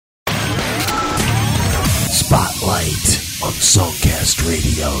Spotlight on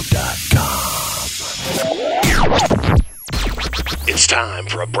songcastradio.com. It's time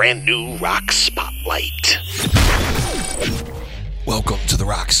for a brand new Rock Spotlight. Welcome to the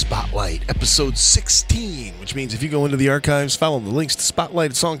Rock Spotlight, episode 16, which means if you go into the archives, follow the links to Spotlight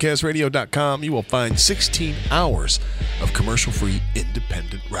at songcastradio.com, you will find 16 hours of commercial-free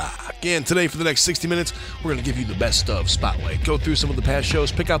independent rock. And today, for the next 60 minutes, we're going to give you the best of Spotlight. Go through some of the past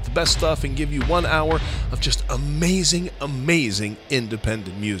shows, pick out the best stuff, and give you 1 hour of just amazing, amazing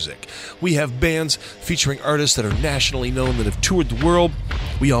independent music. We have bands featuring artists that are nationally known that have toured the world.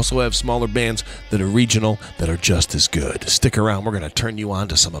 We also have smaller bands that are regional that are just as good. Stick around. We're going to turn you on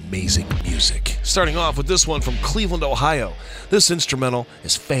to some amazing music. Starting off with this one from Cleveland, Ohio. This instrumental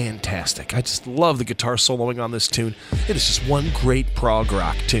is fantastic. I just love the guitar soloing on this tune. It is just one great prog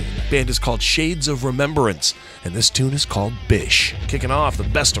rock tune. The band is called Shades of Remembrance, and this tune is called Bish. Kicking off the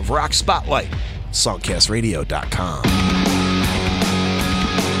best of Rock Spotlight, songcastradio.com.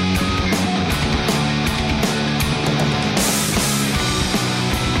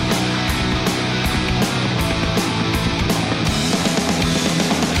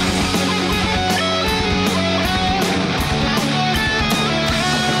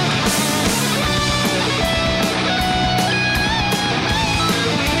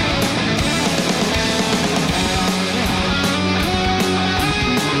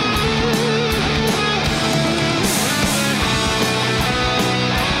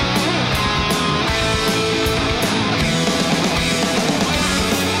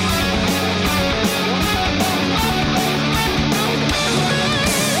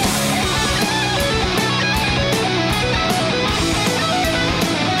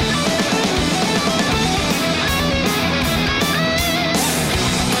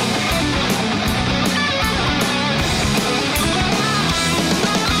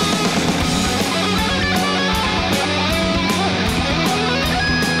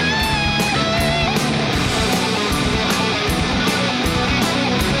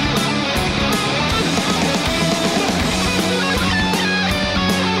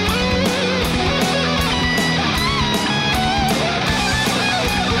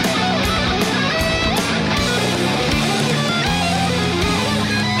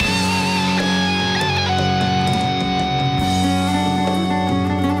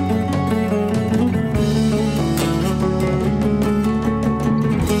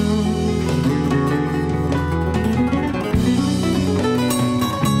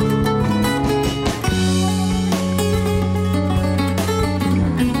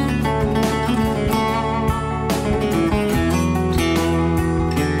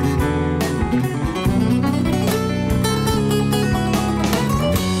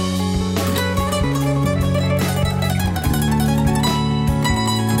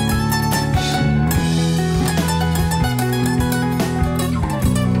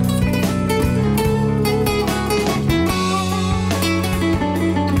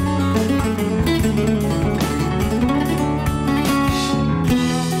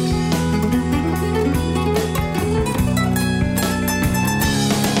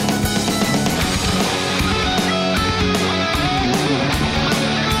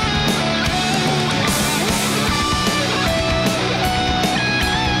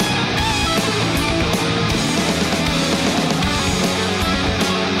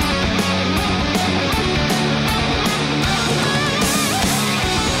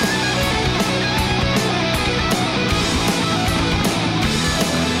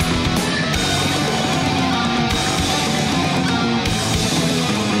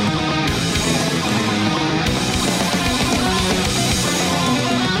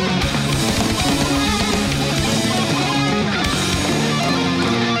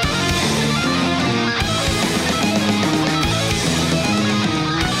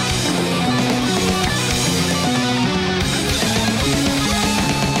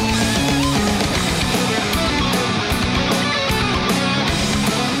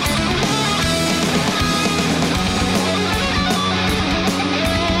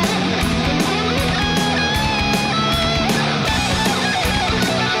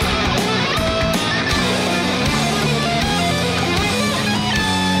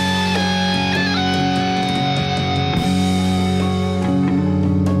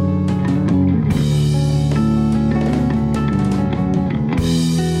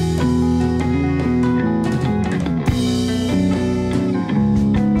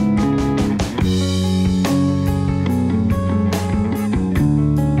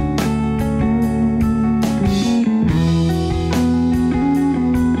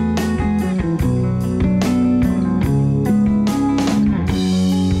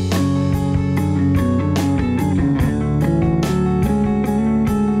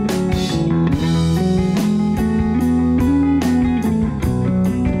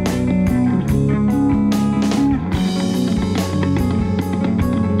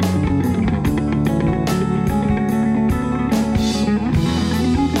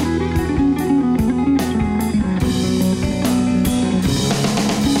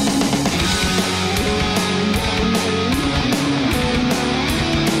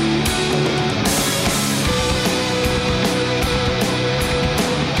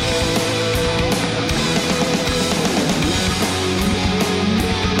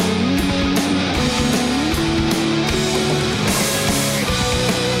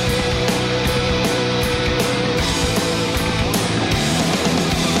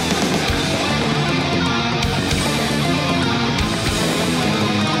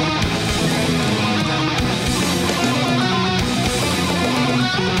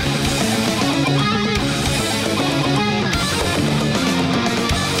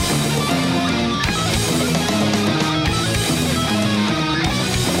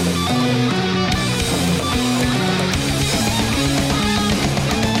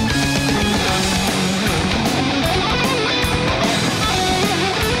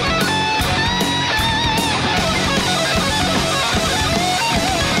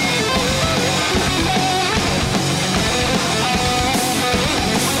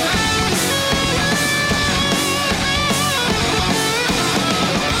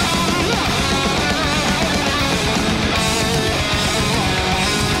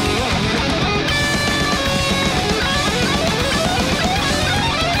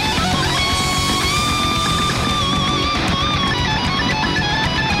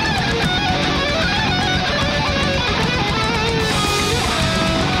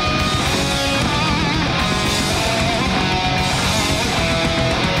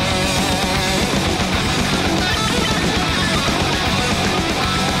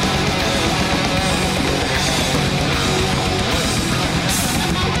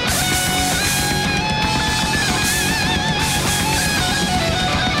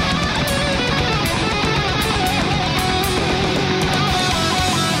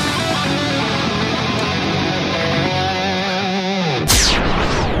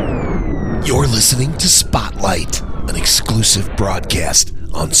 listening to Spotlight, an exclusive broadcast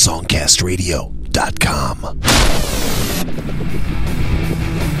on songcastradio.com.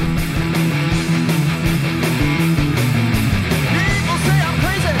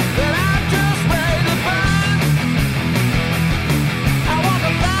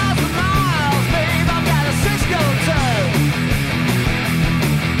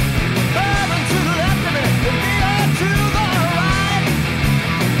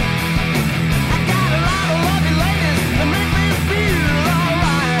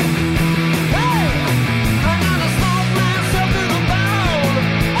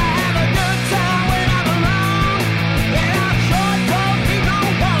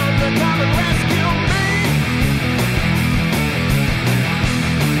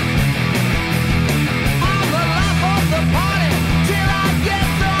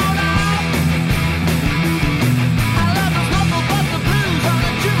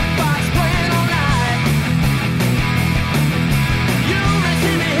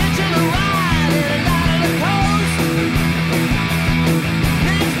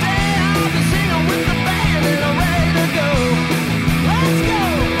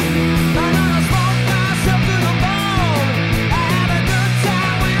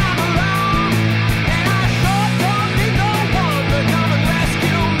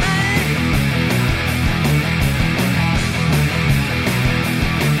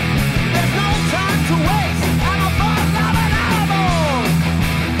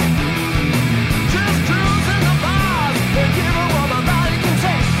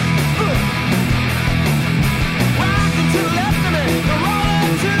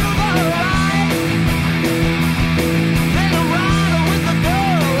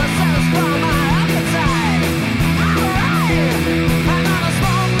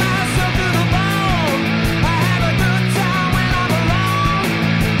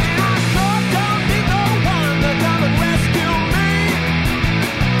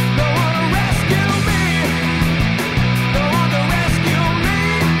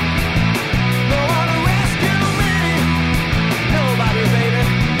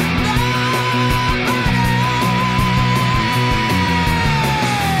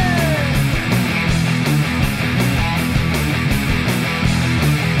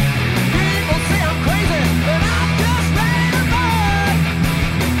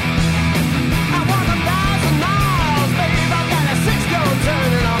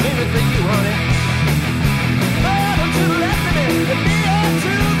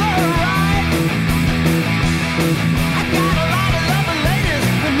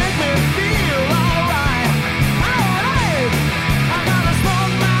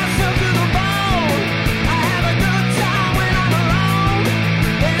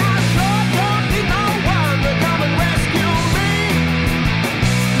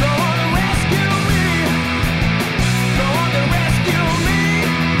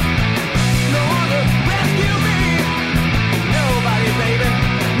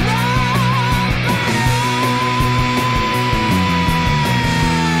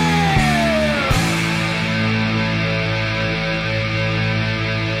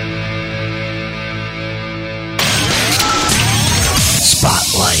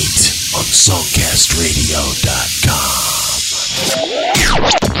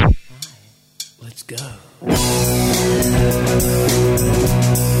 songcastradio.com. Let's go.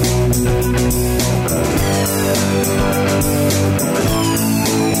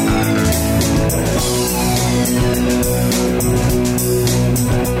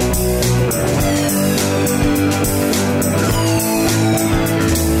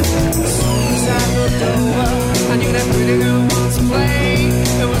 I knew that pretty girl wants to play.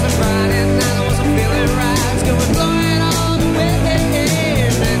 It was a Friday night, I wasn't feeling right. It's going blowing all the way.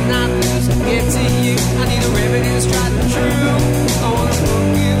 And I lose, get to you. I need a remedy that's tried and true.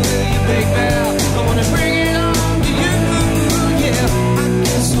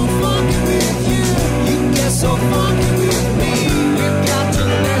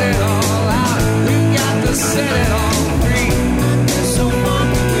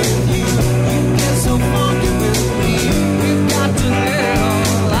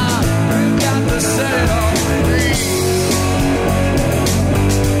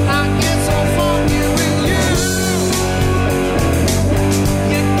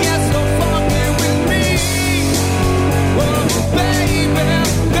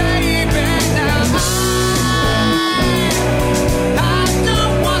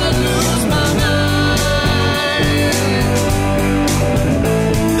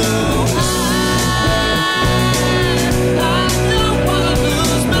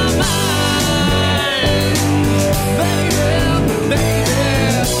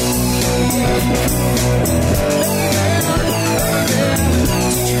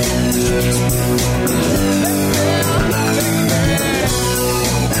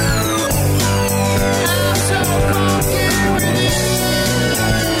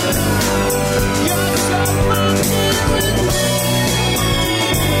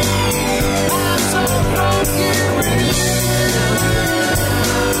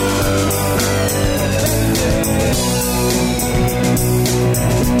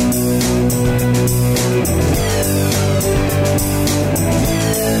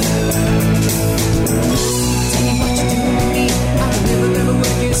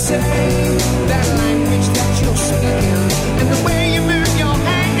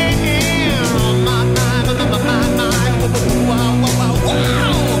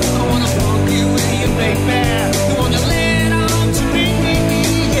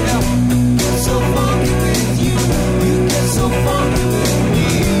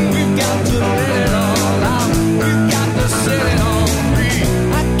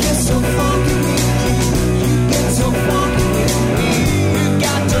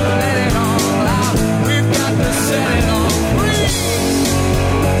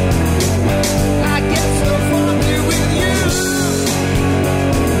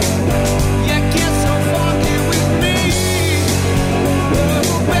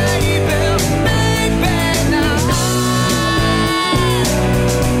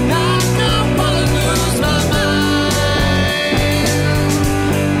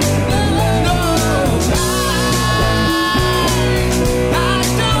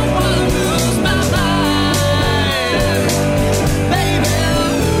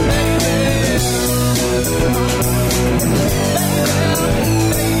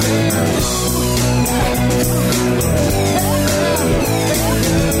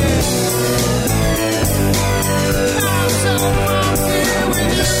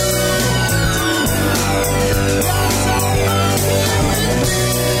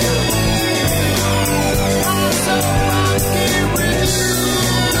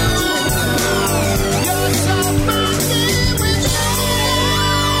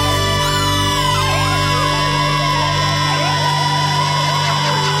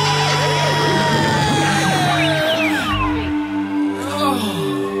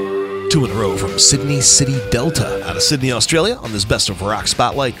 from Sydney City Delta out of Sydney, Australia on this Best of Rock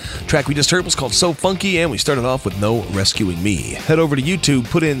Spotlight. Track we just heard was called So Funky, and we started off with No Rescuing Me. Head over to YouTube,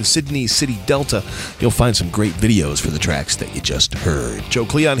 put in Sydney City Delta. You'll find some great videos for the tracks that you just heard. Joe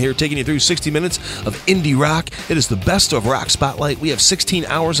Cleon here taking you through 60 minutes of indie rock. It is the Best of Rock Spotlight. We have 16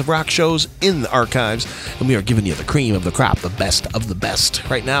 hours of rock shows in the archives, and we are giving you the cream of the crop, the best of the best.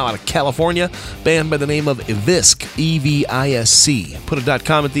 Right now out of California, band by the name of Evisc, E-V-I-S-C. Put a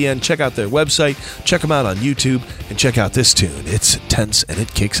 .com at the end. Check out their website. Check them out on YouTube. And check out this tune. It's tense and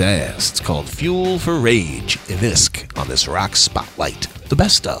it kicks ass. It's called Fuel for Rage. Evisc on this Rock Spotlight. The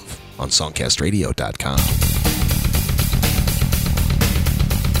best of on songcastradio.com.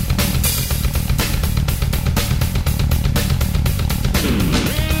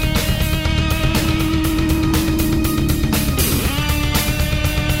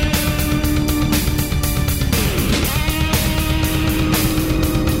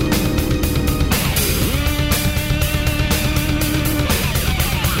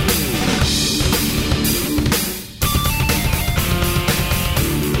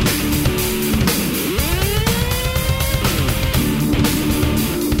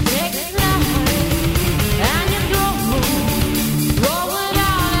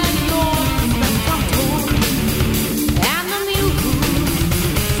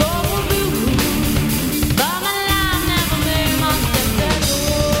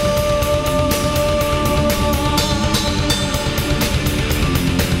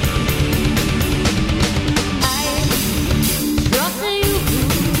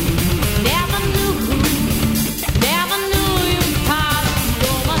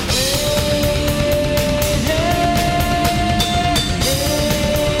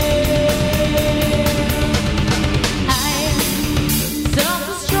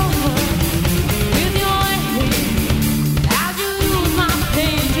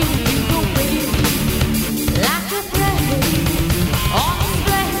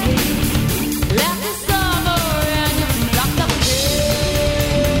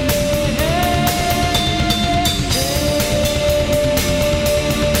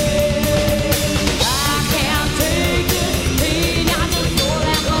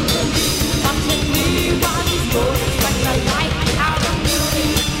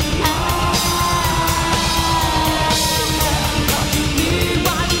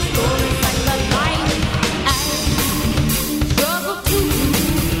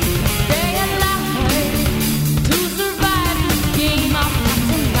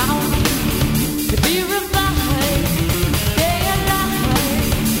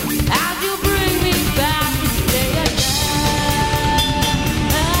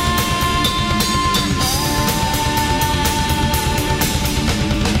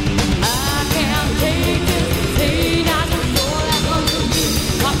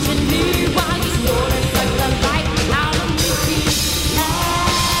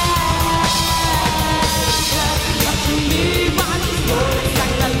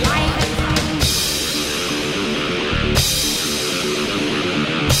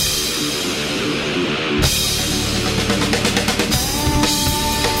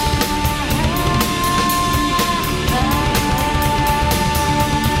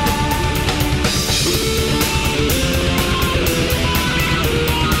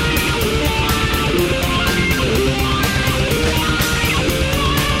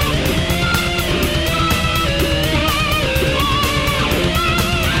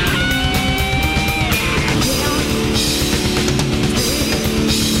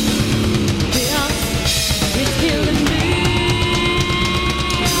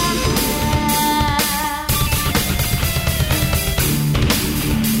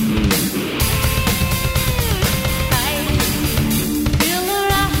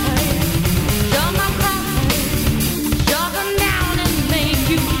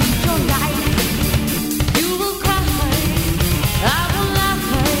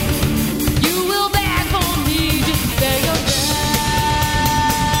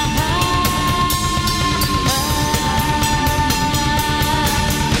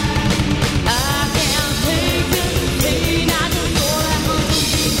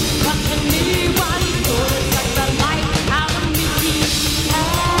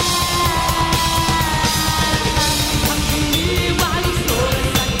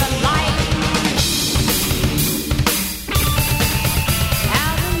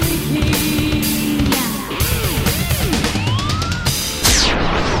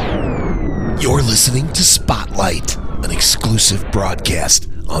 You're listening to Spotlight, an exclusive broadcast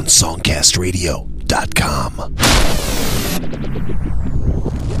on songcastradio.com.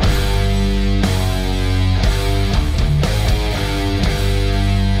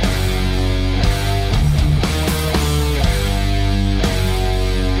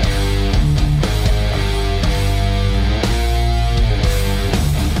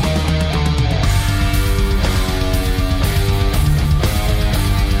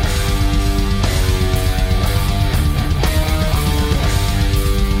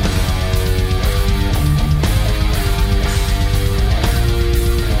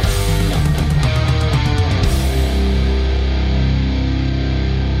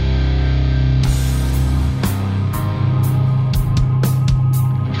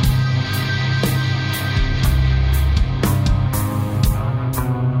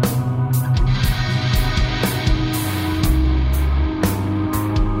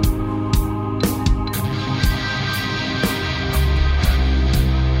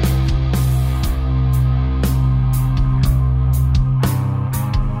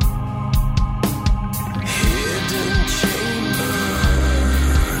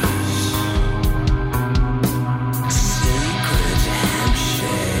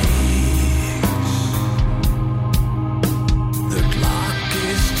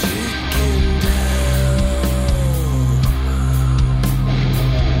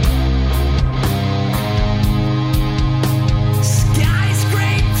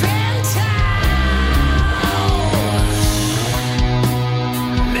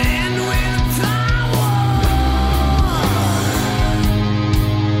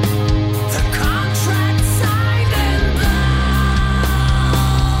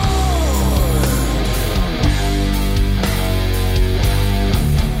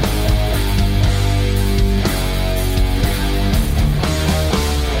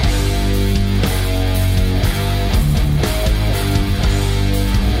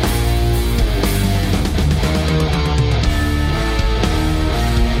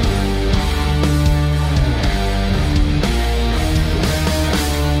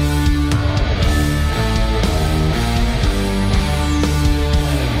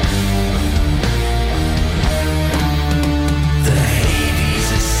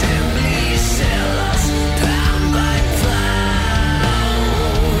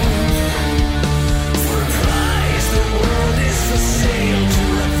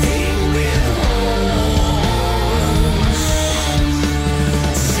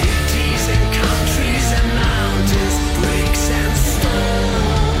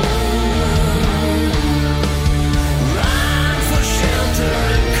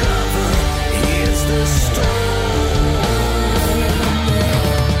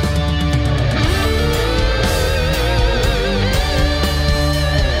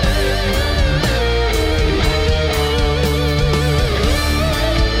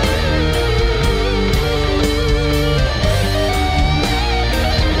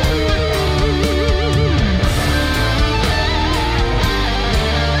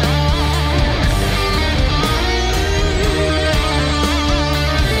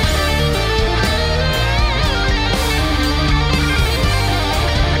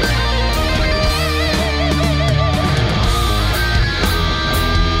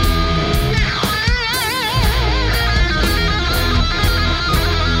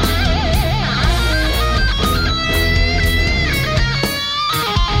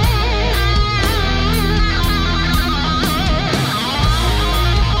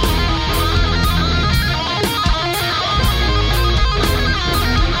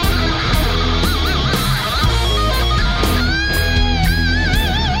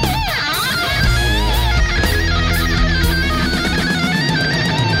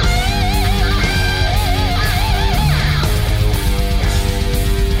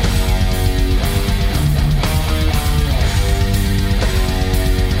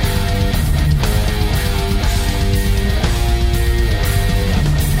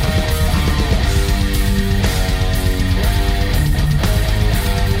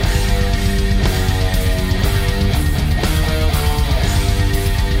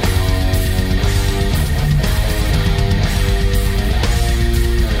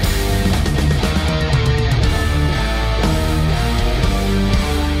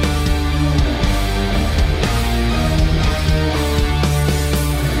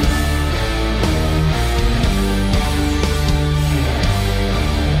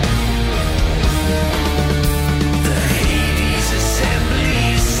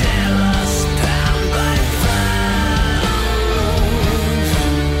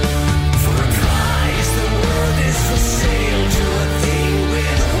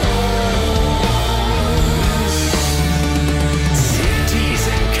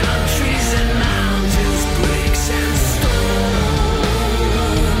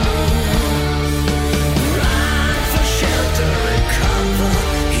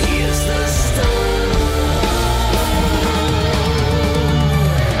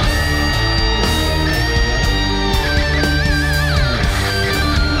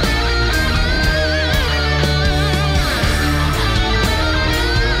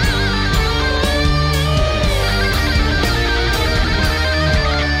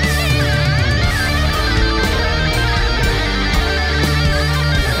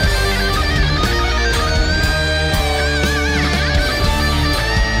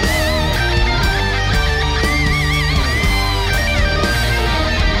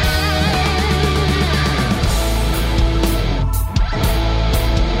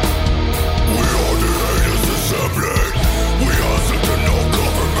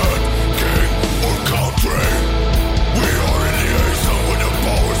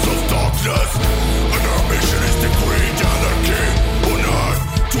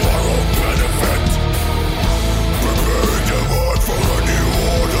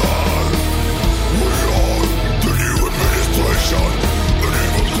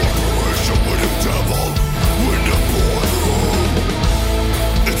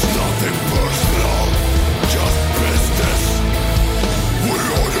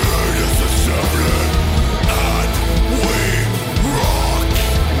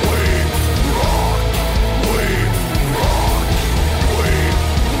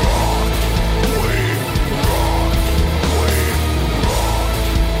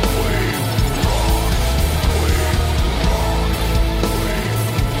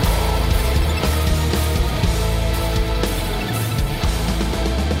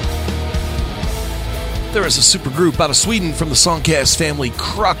 There is a supergroup out of Sweden from the Songcast family,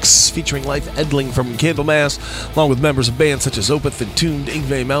 Krux, featuring Leif Edling from Candlemass, along with members of bands such as Opeth and Tuned,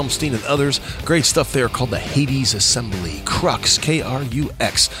 Yngwie Malmsteen, and others. Great stuff there called the Hades Assembly. Krux,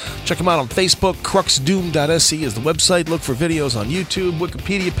 K-R-U-X. Check them out on Facebook. Kruxdoom.se is the website. Look for videos on YouTube.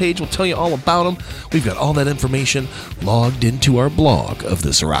 Wikipedia page will tell you all about them. We've got all that information logged into our blog of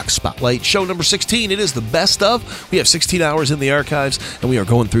this Rock Spotlight. Show number 16. It is the best of. We have 16 hours in the archives, and we are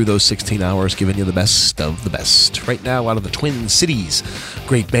going through those 16 hours, giving you the best of the best. Right now, out of the Twin Cities,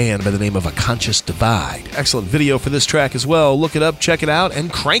 great band by the name of A Conscious Divide. Excellent video for this track as well. Look it up, check it out,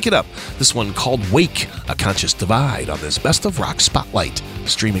 and crank it up. This one called Wake, A Conscious Divide, on this Best of Rock Spotlight,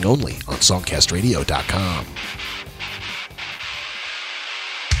 streaming only on songcastradio.com.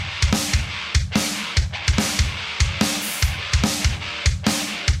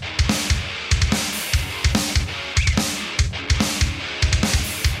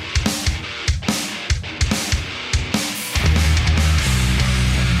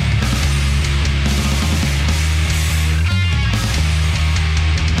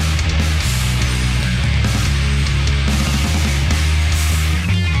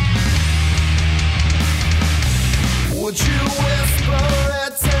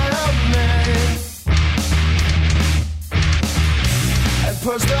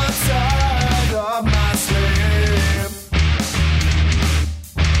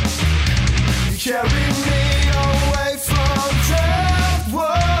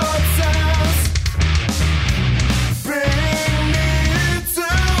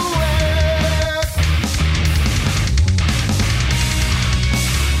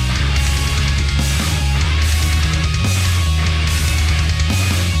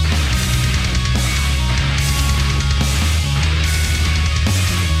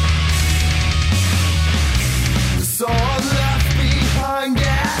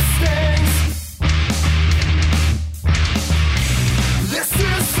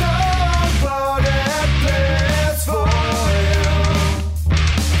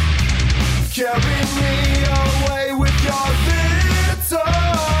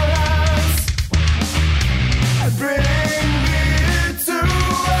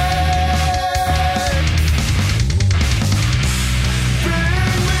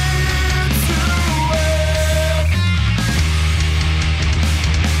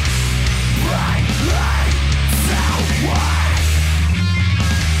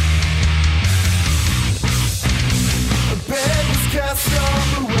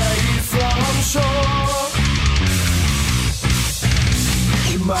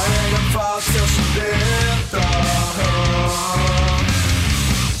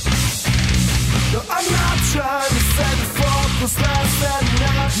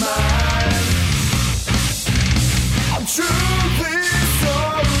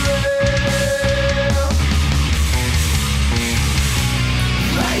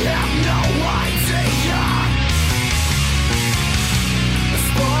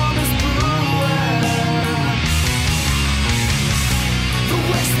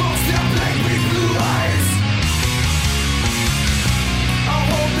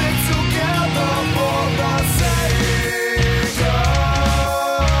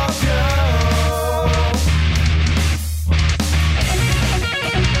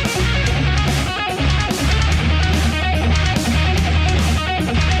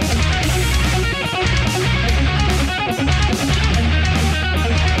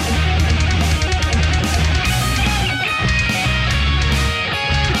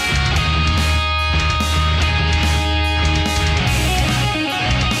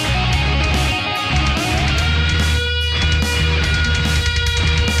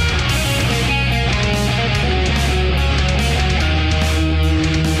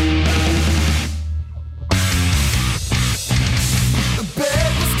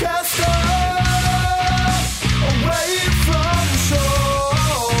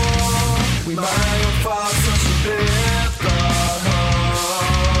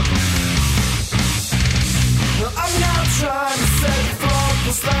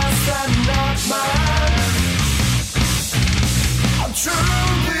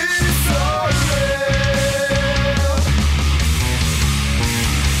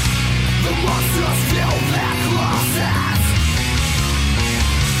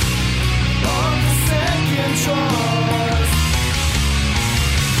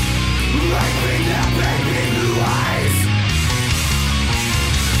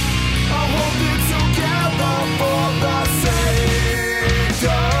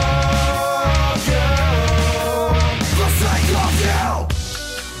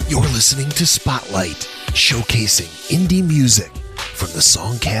 You're listening to Spotlight, showcasing indie music from the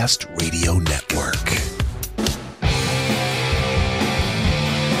Songcast Radio Network.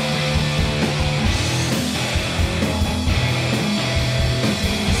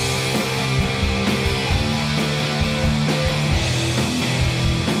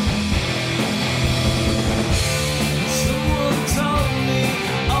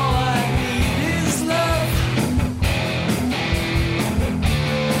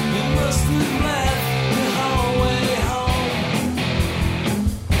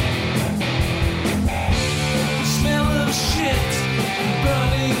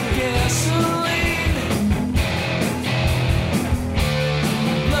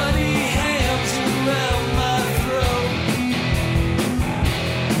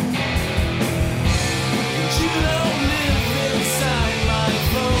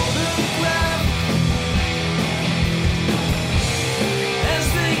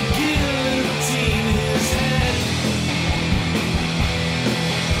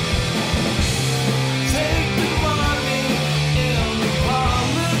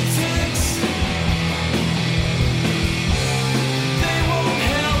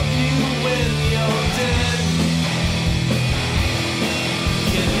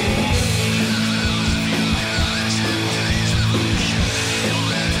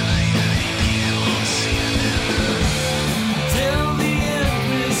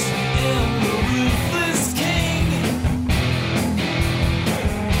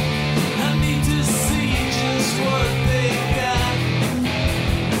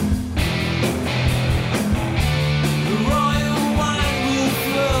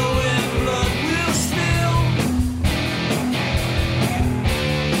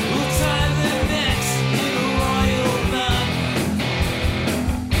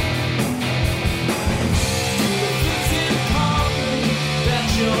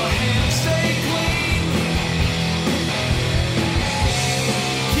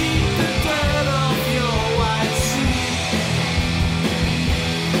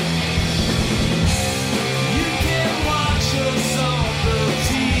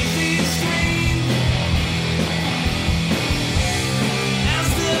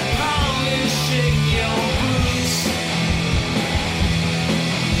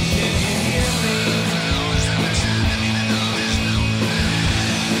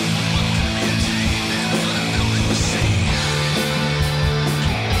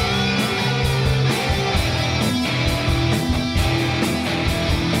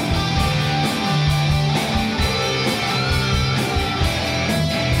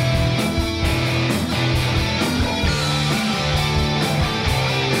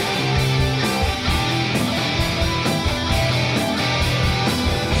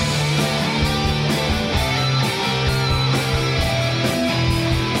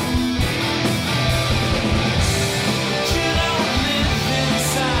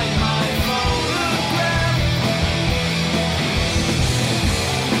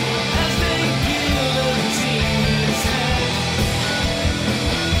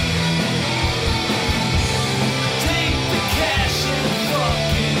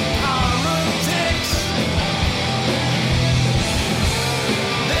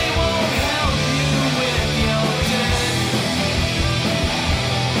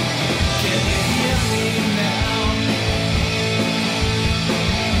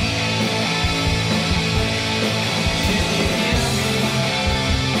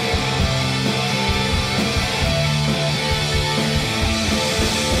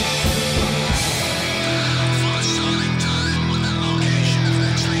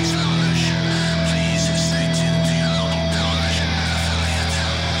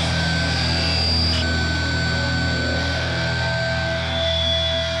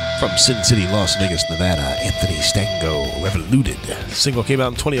 From Sin City, Las Vegas, Nevada, Anthony Stango, Revoluted. The single came out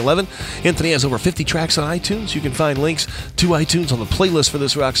in 2011. Anthony has over 50 tracks on iTunes. You can find links to iTunes on the playlist for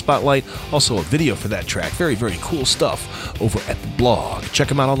this Rock Spotlight. Also a video for that track. Very, very cool stuff over at the blog. Check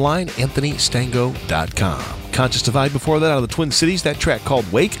him out online, anthonystango.com. Conscious Divide before that out of the Twin Cities, that track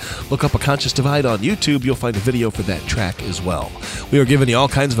called Wake. Look up A Conscious Divide on YouTube. You'll find a video for that track as well. We are giving you all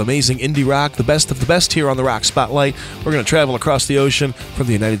kinds of amazing indie rock, the best of the best here on the Rock Spotlight. We're going to travel across the ocean from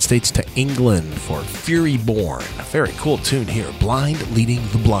the United States to England for FuryBorn. A very cool tune here, Blind Leading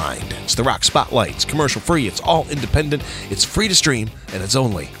the Blind. It's the Rock Spotlight. It's commercial free. It's all independent. It's free to stream, and it's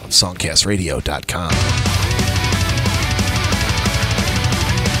only on songcastradio.com.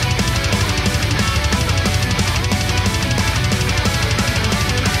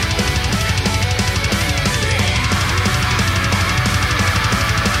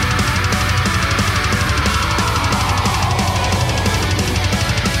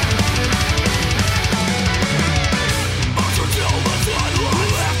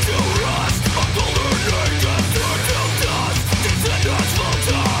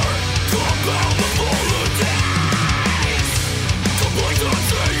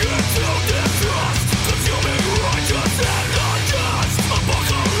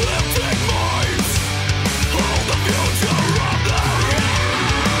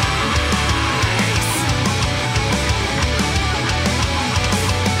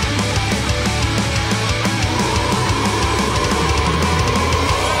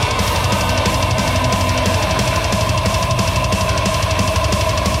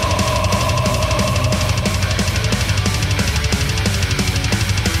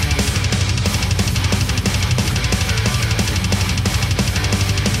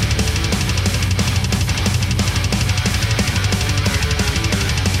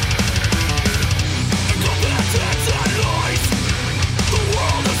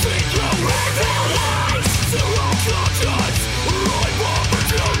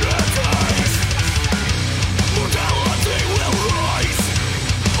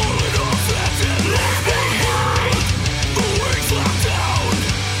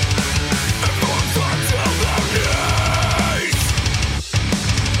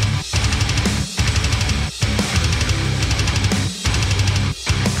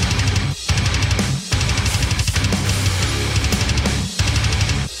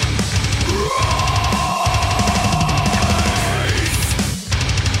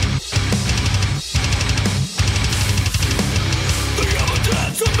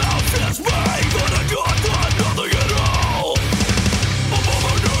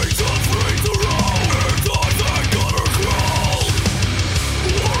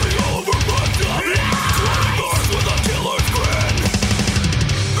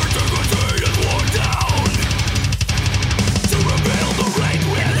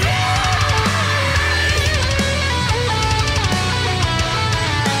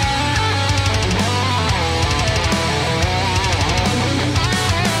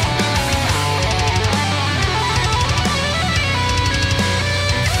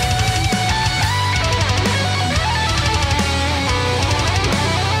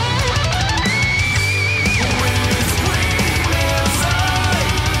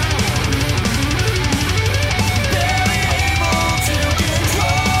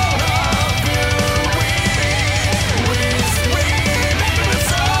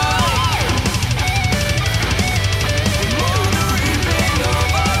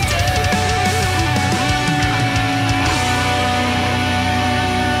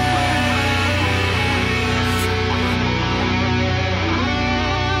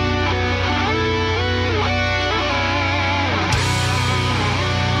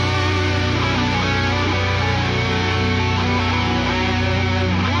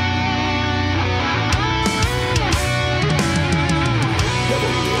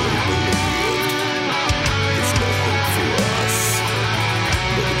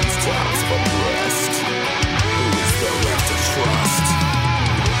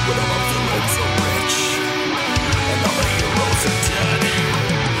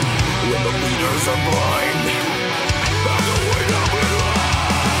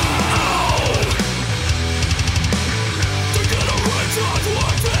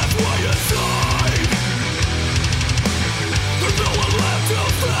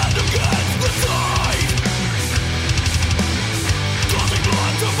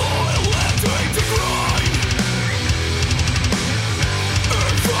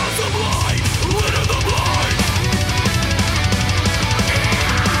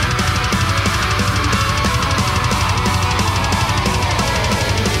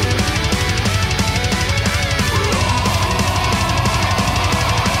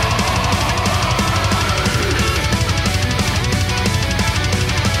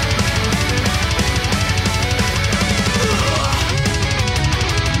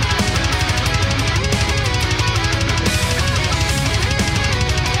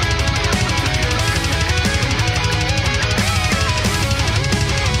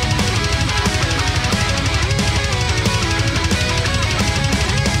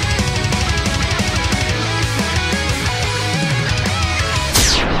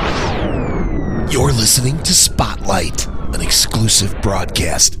 listening to Spotlight, an exclusive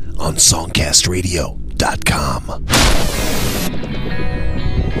broadcast on songcastradio.com.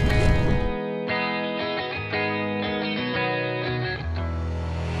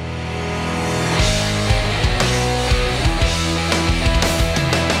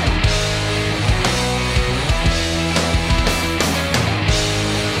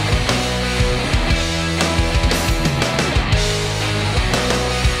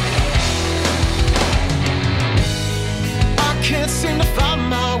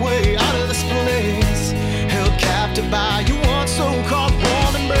 By your one so-called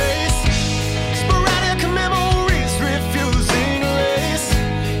warm embrace, sporadic memories refusing erase.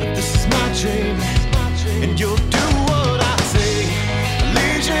 But this is my dream, and you'll do what I say.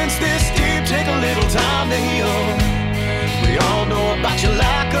 Allegiance this deep, take a little time to heal. We all know about your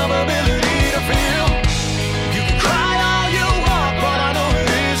lack of ability to feel. You can cry all you want, but I know it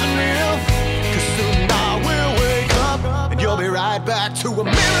isn't real. 'Cause soon I will wake up, and you'll be right back to a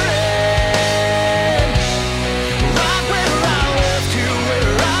memory.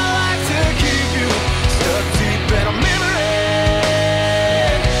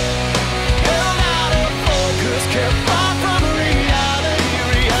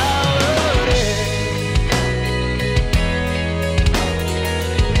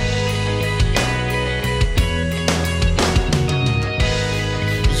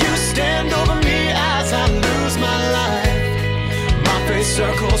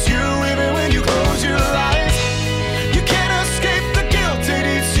 Circles you even when you close your eyes. You can't escape the guilt, it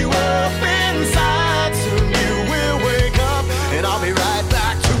eats you up inside. Soon you will wake up, and I'll be right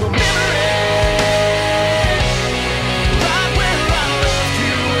back to a memory. Right where I left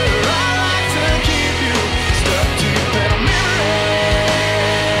you, where I like to keep you. Stuck deep in a memory.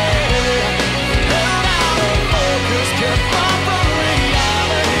 Held out of focus, kept far from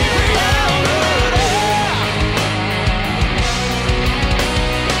reality.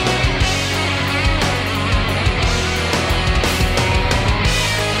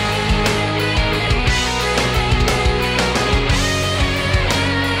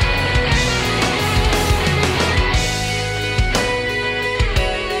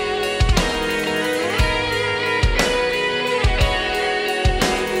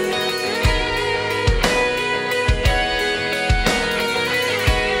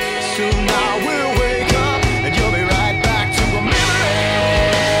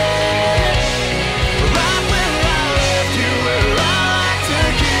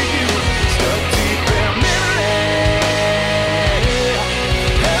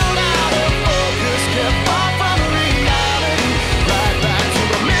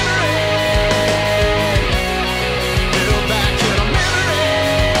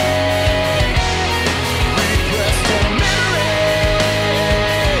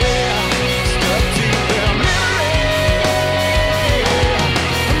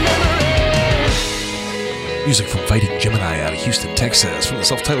 Music from Fighting Gemini out of Houston, Texas, from the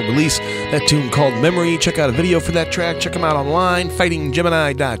self-titled release. That tune called Memory. Check out a video for that track. Check them out online,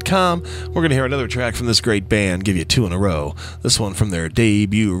 fightinggemini.com. We're going to hear another track from this great band, give you two in a row. This one from their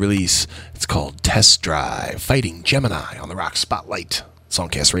debut release. It's called Test Drive. Fighting Gemini on the Rock Spotlight,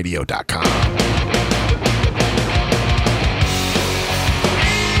 songcastradio.com.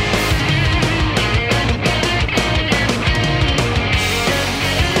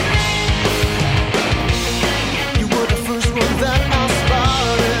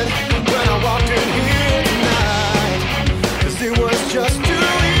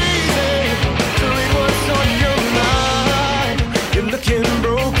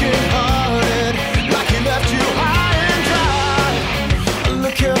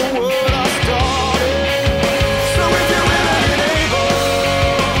 Look at what I started.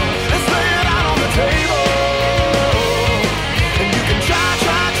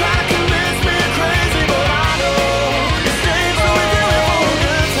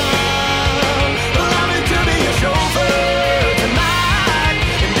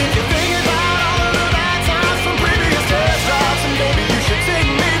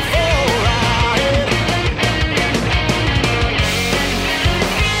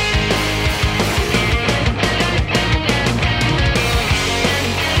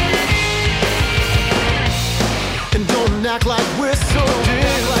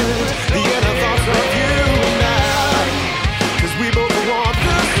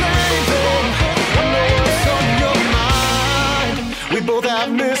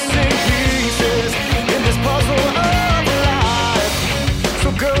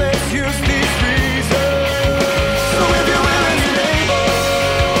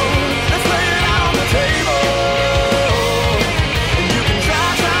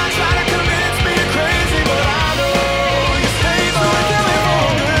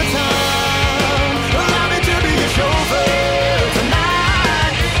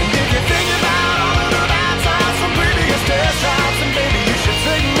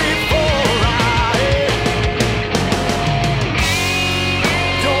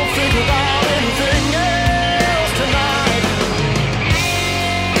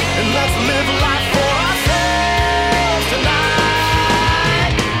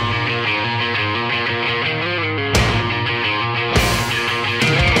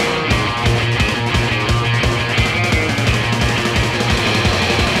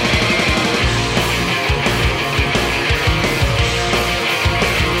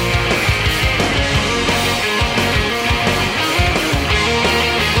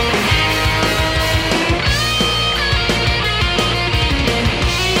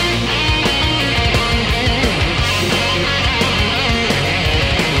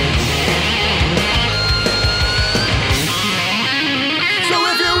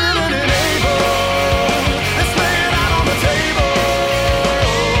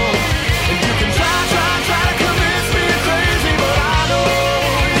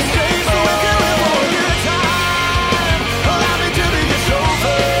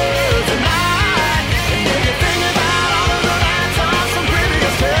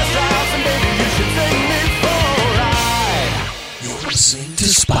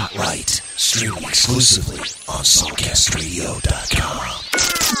 streaming exclusively on songcastradio.com.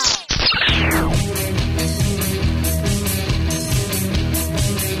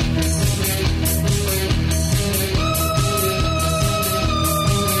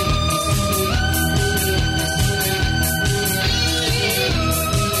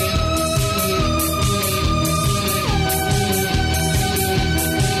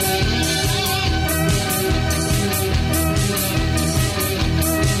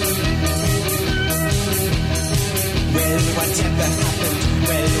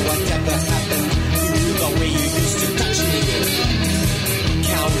 Whatever happened to the way you used to touch me?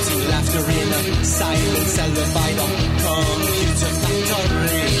 Counting laughter in a silent cellar by the computer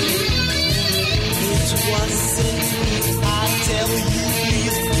factory. It wasn't me, I tell you,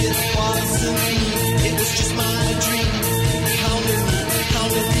 please, it wasn't me. It was just my dream. Hounding me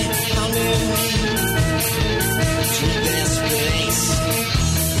to this place.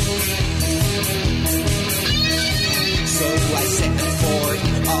 So I set forth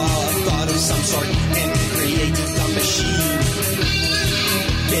a thought of some sort and created the machine.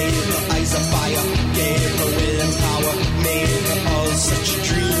 Gave her eyes of fire, gave her will and power, made her all such a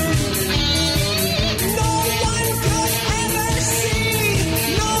dream. No one could ever see,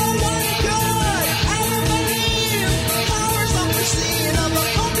 no one could ever believe. Powers unforeseen of a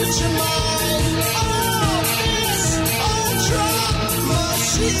computer mind of this ultra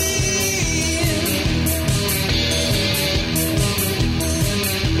machine.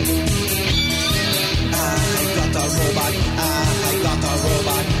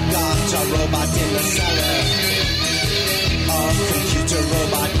 Got a robot in the cellar. A computer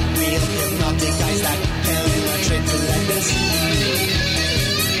robot with hypnotic eyes that penetrate to let them see.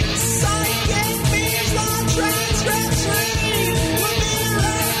 Psychic beams on transgressing will be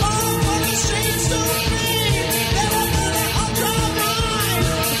right off on the streets to free. They will go the ultra mind,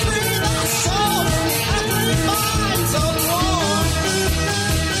 free the soul, and free minds of war.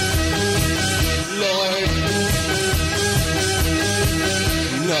 Lord.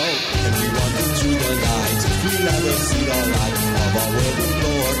 No, and we wander through the night. We never see the light of a world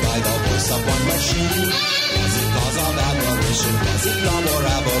implored by the voice of one machine. Was it cause of aberration? Was it love or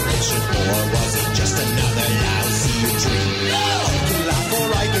aberration? Or was it just another lousy dream? No! I can laugh or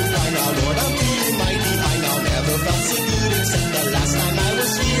I can cry now, Lord. I'm feeling mighty high now. Never felt so good except the last time I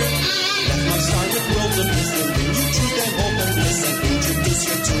was here. Left my starlit world of bliss and bring you truth and hope and bliss and introduce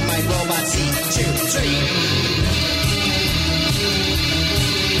you to my robot C2-3.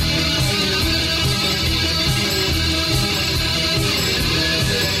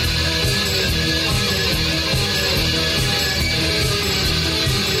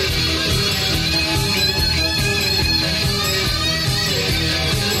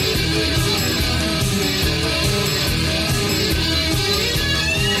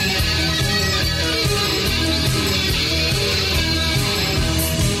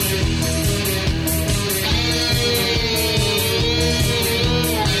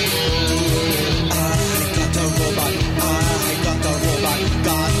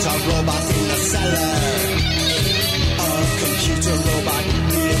 Robot in the cellar. A computer robot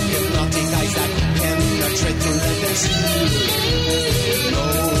with hypnotic eyes that penetrate to let them see. No,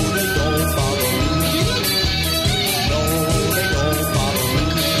 they don't follow me. No, they don't follow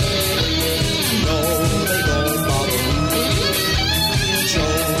me. No, they don't follow me.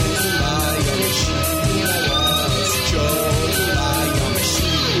 Chosen by a machine, I was chosen by a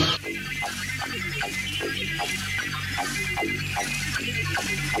machine.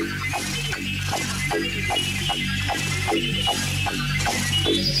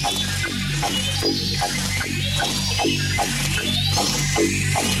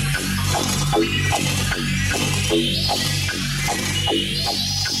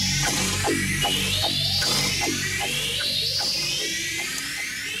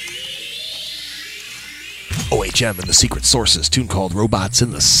 OHM and the Secret Sources, tune called Robots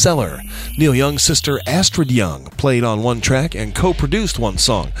in the Cellar. Neil Young's sister Astrid Young played on one track and co-produced one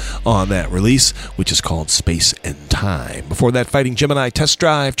song on that release, which is called Space and Time. Before that, Fighting Gemini, Test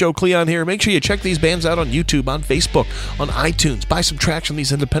Drive, Joe Cleon here. Make sure you check these bands out on YouTube, on Facebook, on iTunes. Buy some tracks from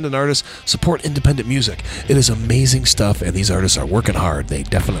these independent artists. Support independent music. It is amazing stuff, and these artists are working hard. They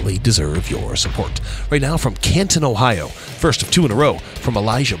definitely deserve your support. Right now from Canton, Ohio, first of two in a row, from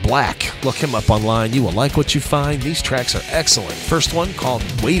Elijah Black. Look him up online. You will like what you find. These tracks are excellent. First one called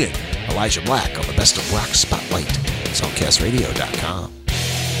Waiting. Elijah Black on the Best of Rock Spotlight. Songcastradio.com.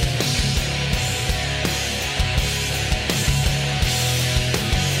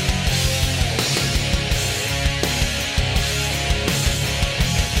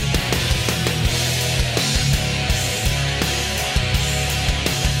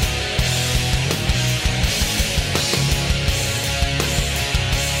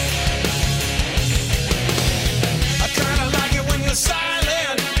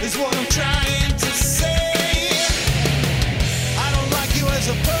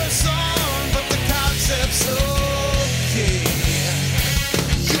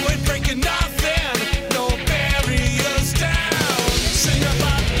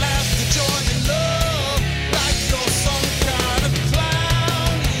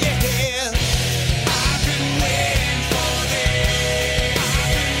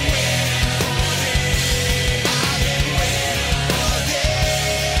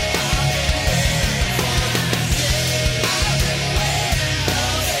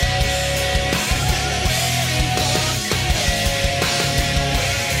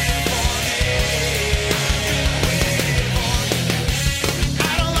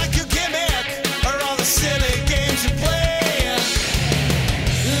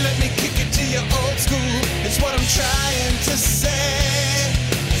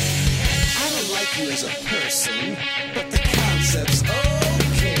 you as a person, but the concept's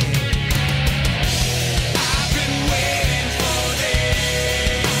okay. I've been waiting for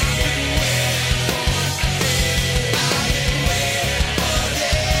this. I've been waiting for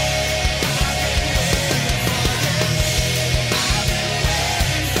this. I've been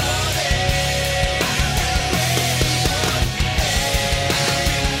waiting for this.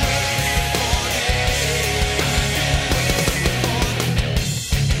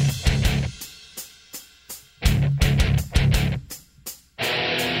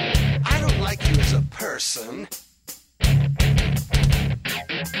 I don't like you as a person.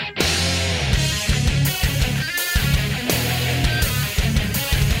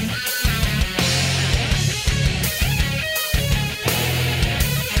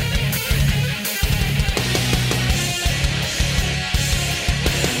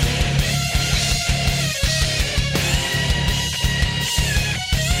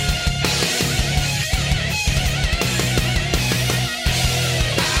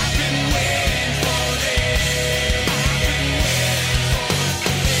 I've been waiting for this.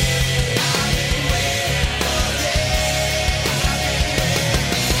 I've been waiting for this.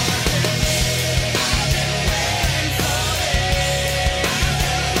 I've been waiting for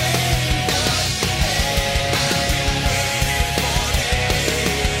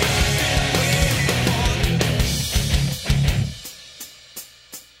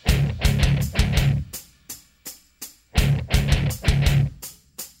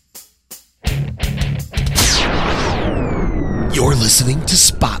You're listening to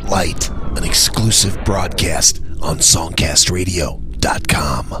Spotlight, an exclusive broadcast on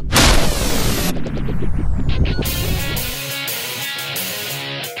songcastradio.com.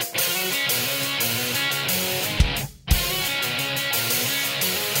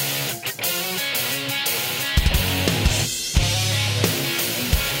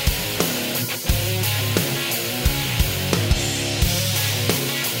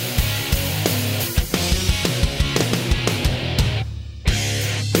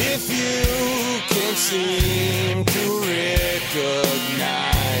 If you can seem to recognize,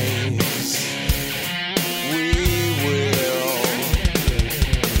 we will.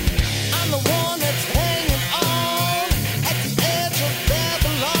 I'm the one that's hanging on at the edge of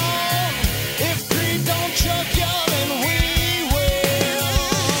Babylon. If greed don't choke you, then we will.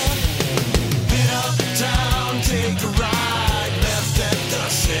 Hit uptown, take a ride, left at the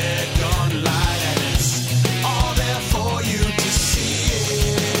second light, and it's all there for you to see.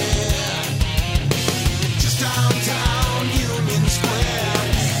 Just downtown Union Square,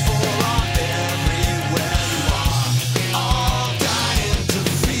 people are everywhere. You are all dying to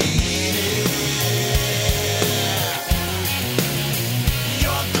feed it.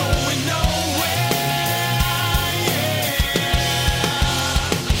 You're going nowhere,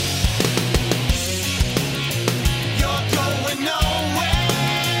 You're going nowhere.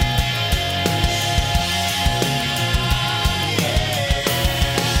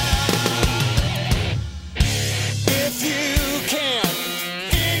 If you can't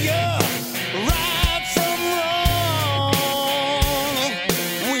figure right from wrong,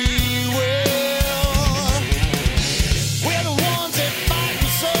 we will. We're the ones that fight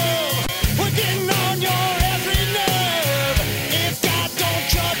and serve. We're getting on your every nerve. If God don't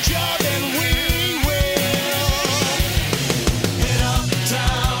judge you, then we will. Hit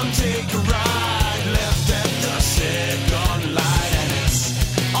uptown, take a ride, left at the second light, and it's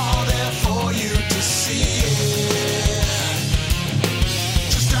all there for you to see.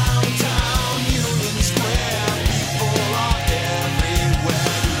 Just downtown Union Square, people are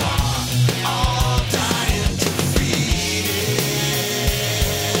everywhere. You are all dying to feed it.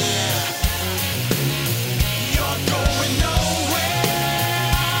 You're going nowhere,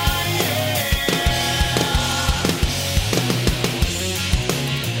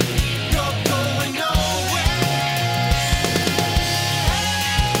 You're going nowhere.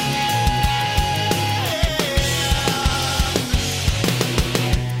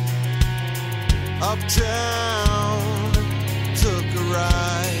 Uptown, took a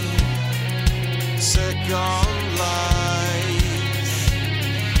ride, second lights,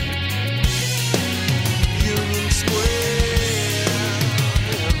 Union Square,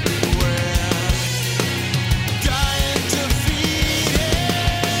 everywhere, dying to feed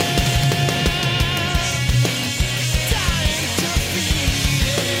it, dying to feed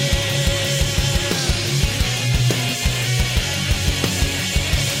it.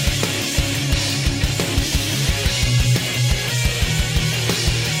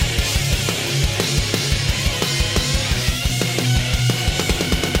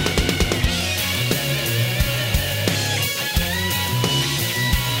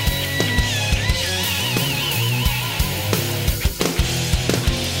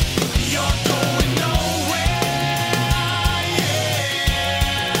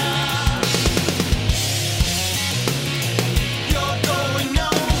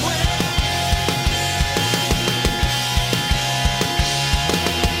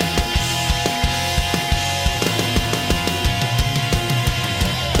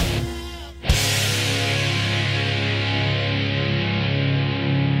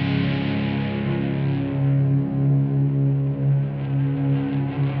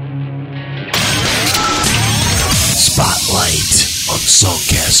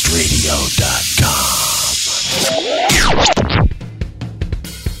 songcastradio.com.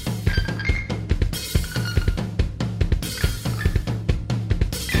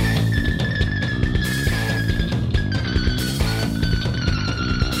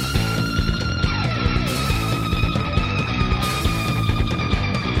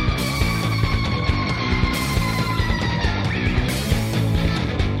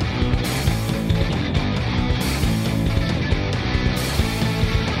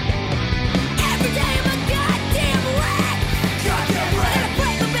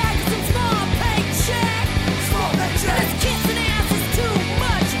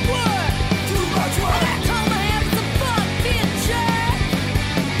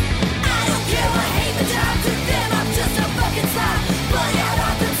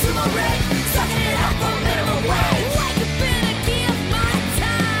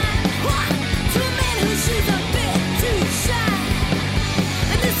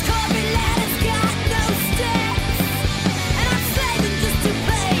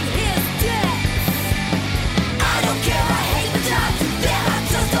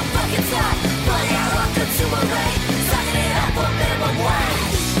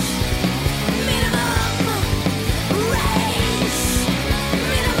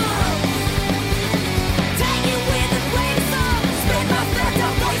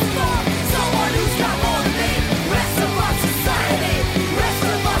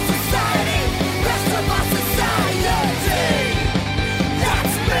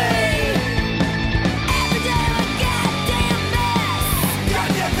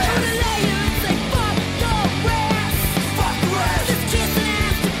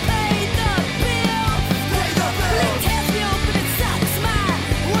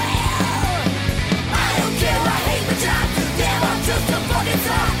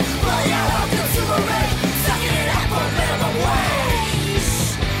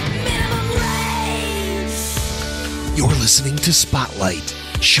 Listening to Spotlight,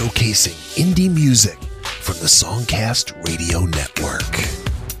 showcasing indie music from the Songcast Radio Network.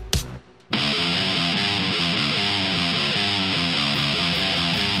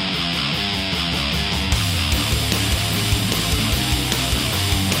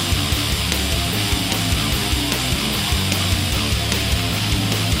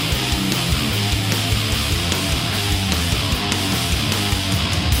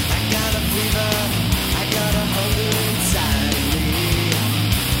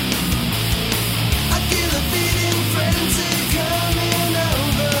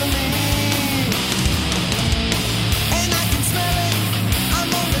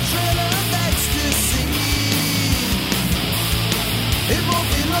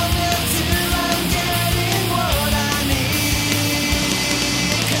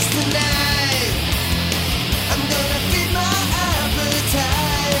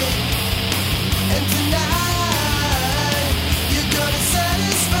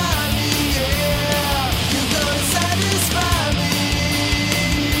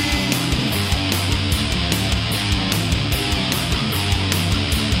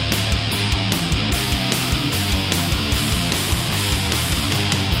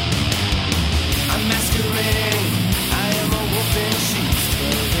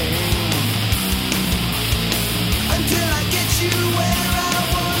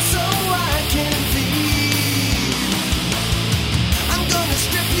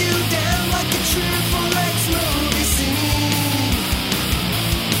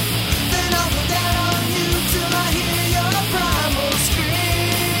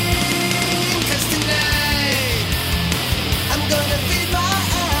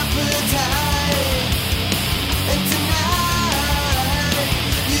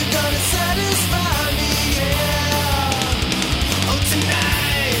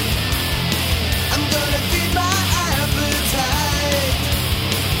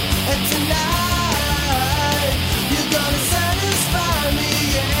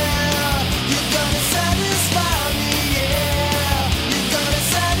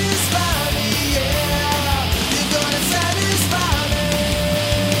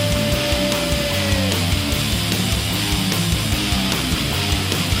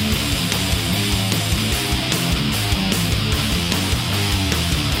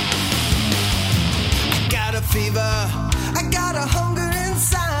 fever. I got a hunger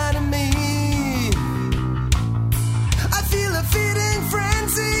inside of me.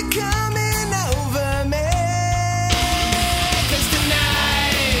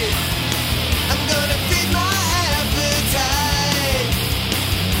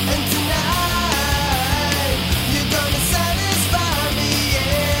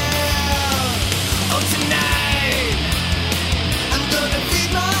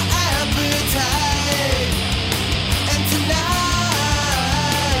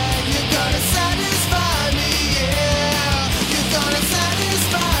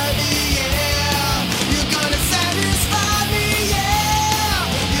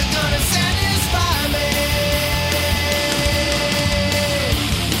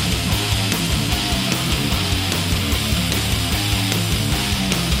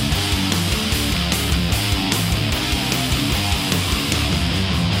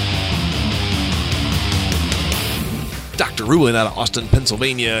 Ruin out of Austin,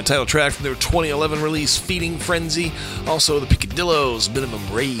 Pennsylvania. Title track from their 2011 release, Feeding Frenzy. Also, the Peccadilloes,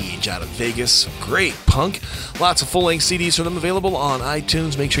 Minimum Rage out of Vegas. Great punk. Lots of full-length CDs from them available on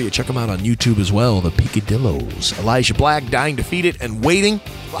iTunes. Make sure you check them out on YouTube as well. The Peccadilloes. Elijah Black, Dying to Feed It, and Waiting.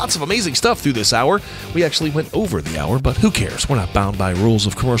 Lots of amazing stuff through this hour. We actually went over the hour, but who cares? We're not bound by rules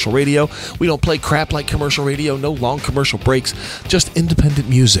of commercial radio. We don't play crap like commercial radio. No long commercial breaks. Just independent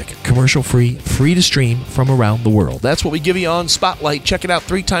music. Commercial-free, free to stream from around the world. That's what we give you on Spotlight. Check it out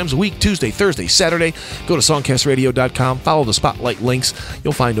 3 times a week, Tuesday, Thursday, Saturday. Go to songcastradio.com. Follow the Spotlight links.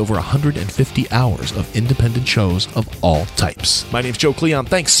 You'll find over 150 hours of independent shows of all types. My name's Joe Cleon.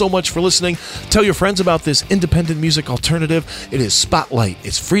 Thanks so much for listening. Tell your friends about this independent music alternative. It is Spotlight.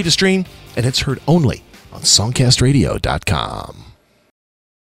 It's free to stream, and it's heard only on songcastradio.com.